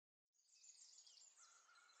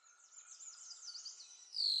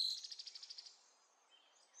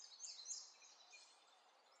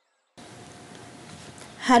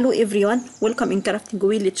Hello everyone, welcome in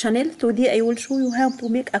craftingwheel channel. Today I will show you how to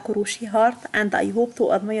make a crochet heart and I hope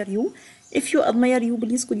to admire you. If you admire you,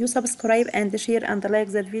 please could you subscribe and share and like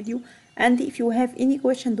that video, and if you have any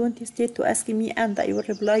question don't hesitate to ask me and I will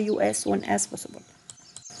reply you as soon as possible.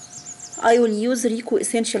 I will use Rico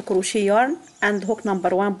Essential Crochet yarn and hook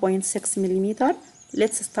number 1.6 millimeter.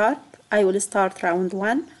 Let's start. I will start round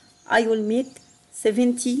 1. I will make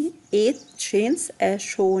 78 chains as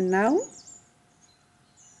shown now.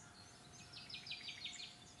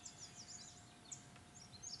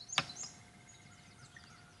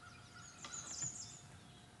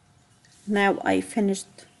 Now I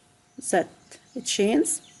finished that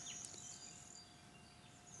chains.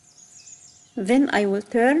 Then I will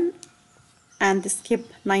turn and skip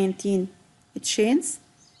 19 chains.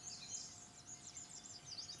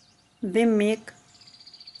 Then make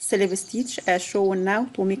slip stitch as shown now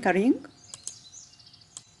to make a ring.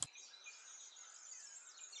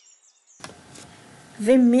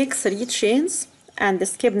 Then make 3 chains and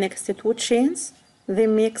skip next 2 chains.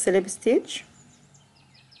 Then make slip stitch.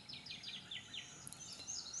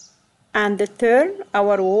 And turn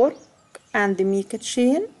our work and make a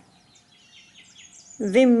chain.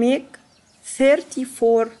 Then make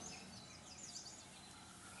 34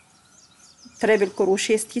 treble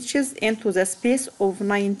crochet stitches into the space of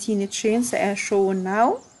 19 chains as shown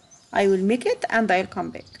now. I will make it and I'll come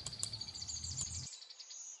back.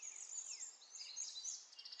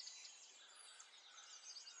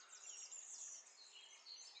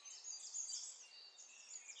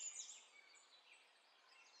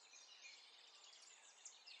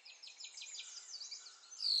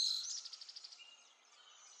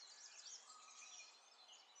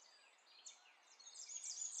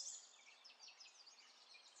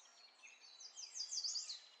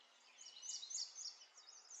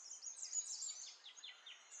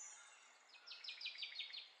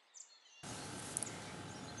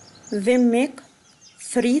 Then make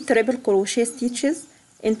 3 treble crochet stitches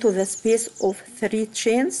into the space of 3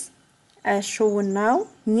 chains as shown now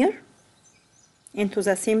here. Into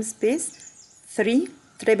the same space 3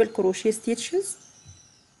 treble crochet stitches.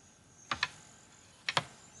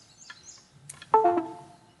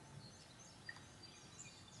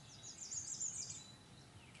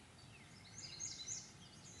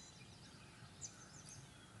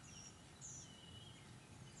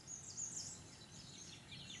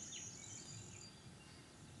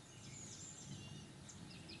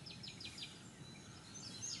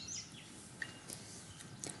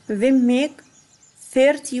 Then make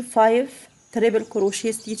 35 treble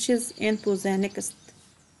crochet stitches into the next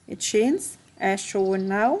chains as shown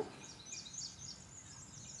now.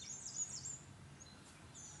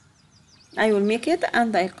 I will make it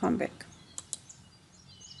and I'll come back.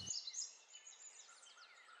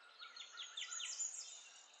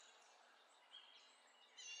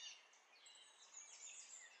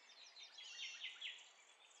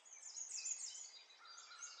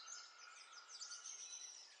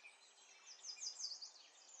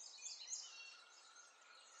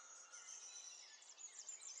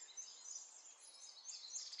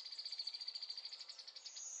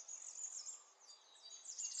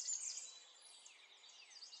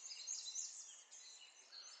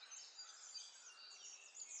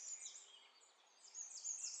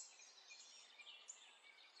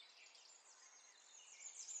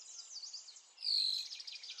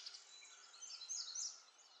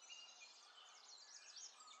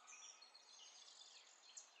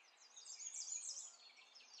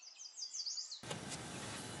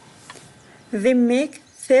 Then make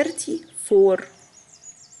 34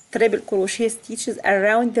 treble crochet stitches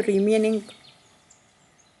around the remaining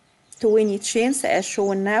 20 chains as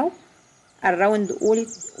shown now, around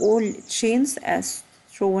all chains as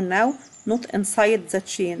shown now, not inside the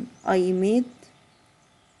chain. I made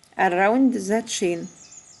around the chain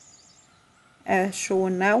as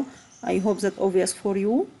shown now. I hope that obvious for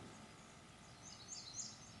you.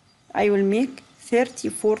 I will make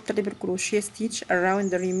 34 treble crochet stitch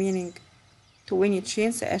around the remaining 20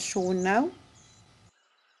 chains as shown now.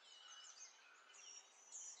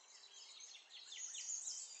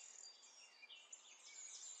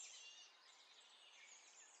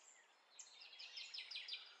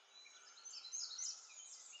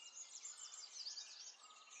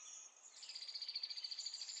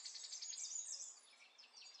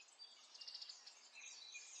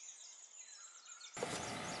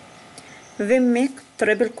 Then make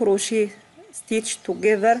treble crochet stitch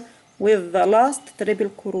together with the last treble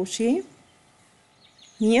crochet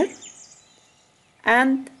here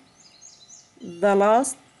and the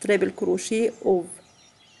last treble crochet of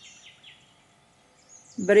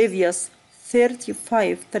previous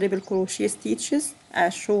 35 triple crochet stitches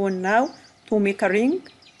as shown now to make a ring.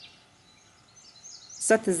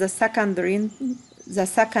 That is the second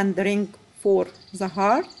ring for the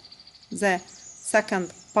heart, the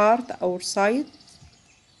second part outside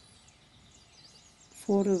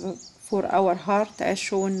for our heart as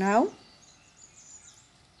shown now.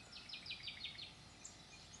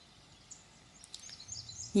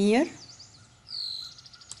 Here.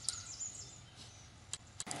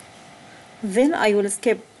 Then I will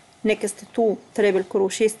skip next 2 triple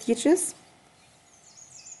crochet stitches,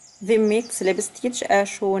 then make slip stitch as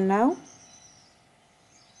shown now.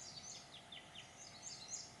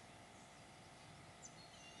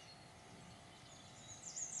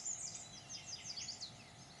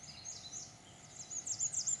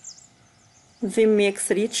 Then make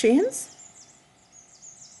 3 chains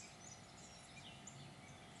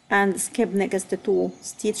and skip next 2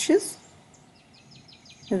 stitches,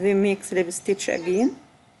 then make slip stitch again.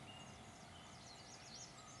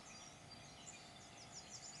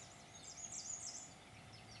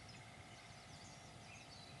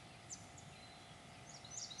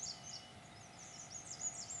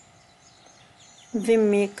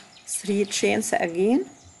 Then make 3 chains again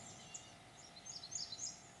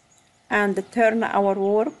and turn our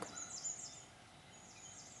work.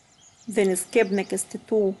 Then skip next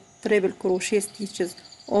 2 triple crochet stitches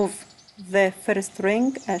of the first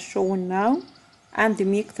ring as shown now and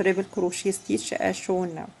make triple crochet stitch as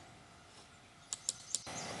shown now.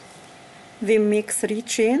 Then make 3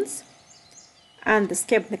 chains and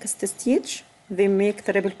skip next stitch, then make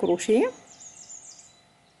triple crochet.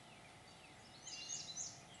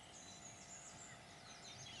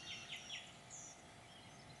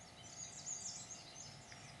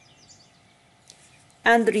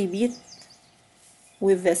 And repeat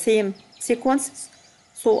with the same sequences.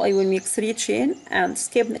 So I will make 3 chain and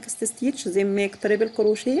skip next stitch, then make triple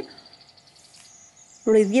crochet.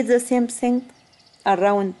 Repeat the same thing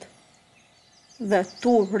around the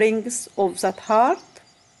 2 rings of that heart.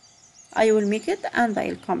 I will make it and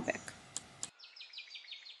I'll come back.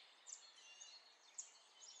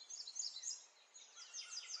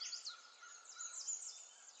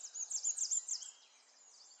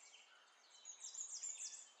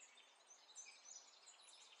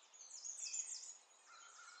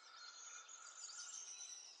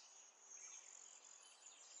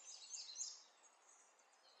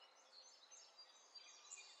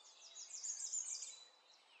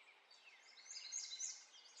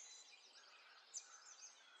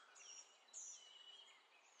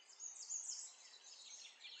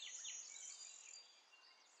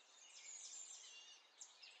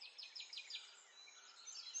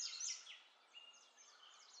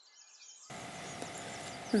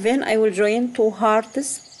 Then I will join 2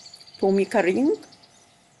 hearts to make a ring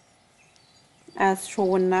as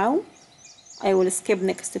shown now. I will skip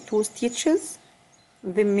next 2 stitches,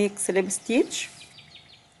 then make slip stitch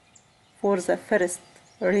for the first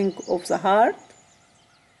ring of the heart.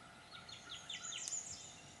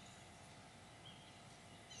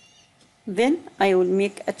 Then I will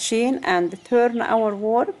make a chain and turn our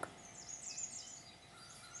work.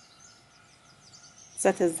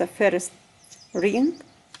 That is the first ring.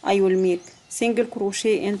 I will make single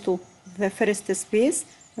crochet into the first space,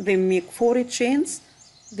 then make 4 chains,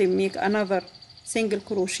 then make another single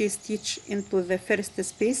crochet stitch into the first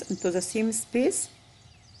space, into the same space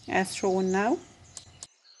as shown now.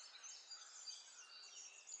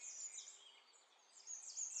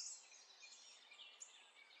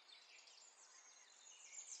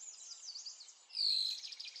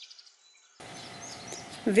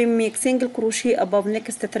 Then make single crochet above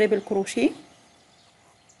next triple crochet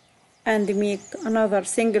and make another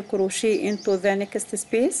single crochet into the next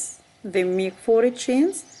space, then make 4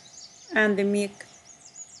 chains and make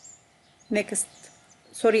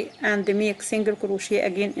single crochet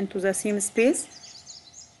again into the same space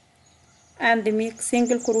and make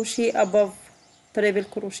single crochet above triple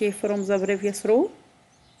crochet from the previous row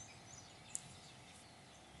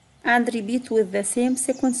and repeat with the same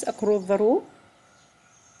sequence across the row,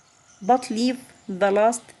 but leave the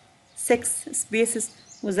last 6 spaces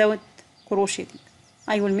without crocheting.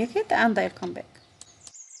 I will make it and I'll come back.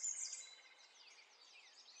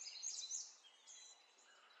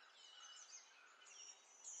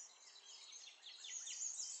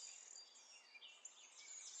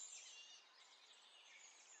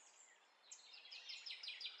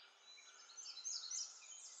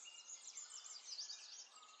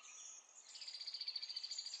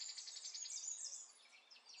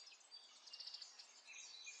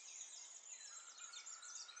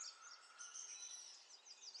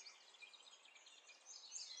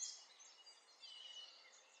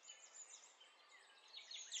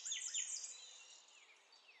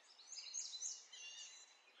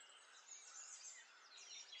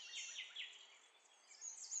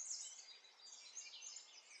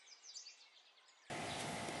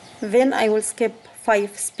 Then I will skip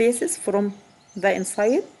 5 spaces from the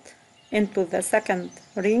inside into the second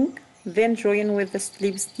ring, then join with the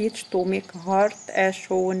slip stitch to make a heart as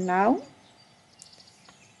shown now.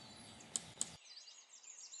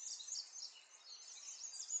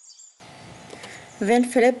 Then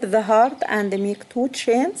flip the heart and make 2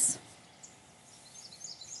 chains,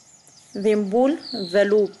 then pull the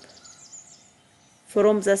loop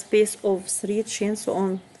from the space of 3 chains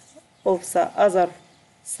on of the other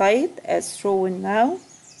side as shown now.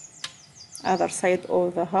 Other side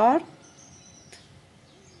of the heart,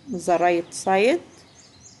 the right side.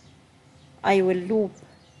 I will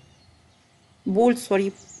pull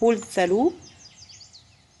the loop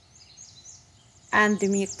and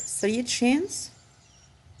make 3 chains,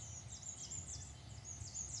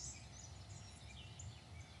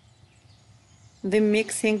 then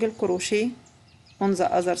make single crochet on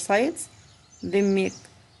the other sides, then make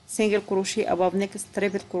single crochet above next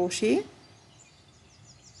triple crochet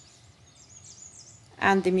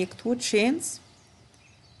and make 2 chains,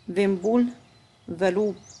 then pull the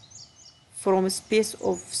loop from space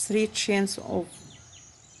of 3 chains of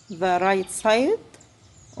the right side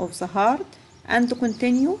of the heart and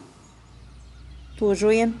continue to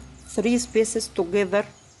join 3 spaces together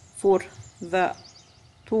for the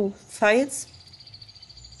 2 sides,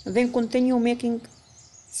 then continue making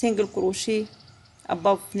single crochet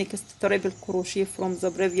above next triple crochet from the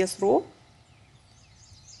previous row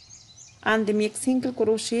and make single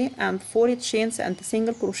crochet and 4 chains and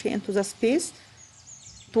single crochet into the space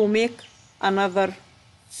to make another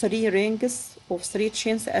 3 rings of 3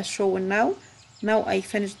 chains as shown now. Now I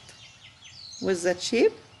finished with the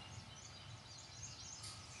shape.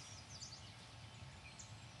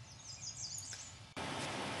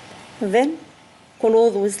 Then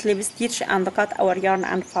close with slip stitch and cut our yarn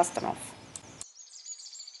and fasten off.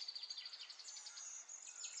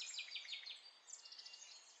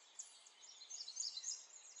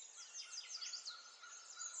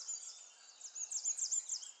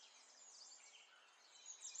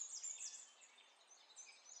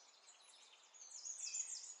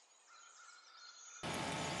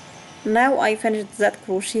 Now I finished that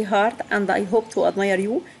crochet heart and I hope to admire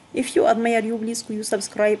you. If you admire you, please could you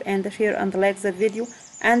subscribe and share and like the video,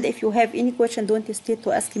 and if you have any question don't hesitate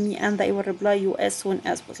to ask me and I will reply you as soon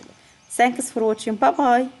as possible. Thanks for watching. Bye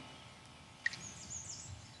bye.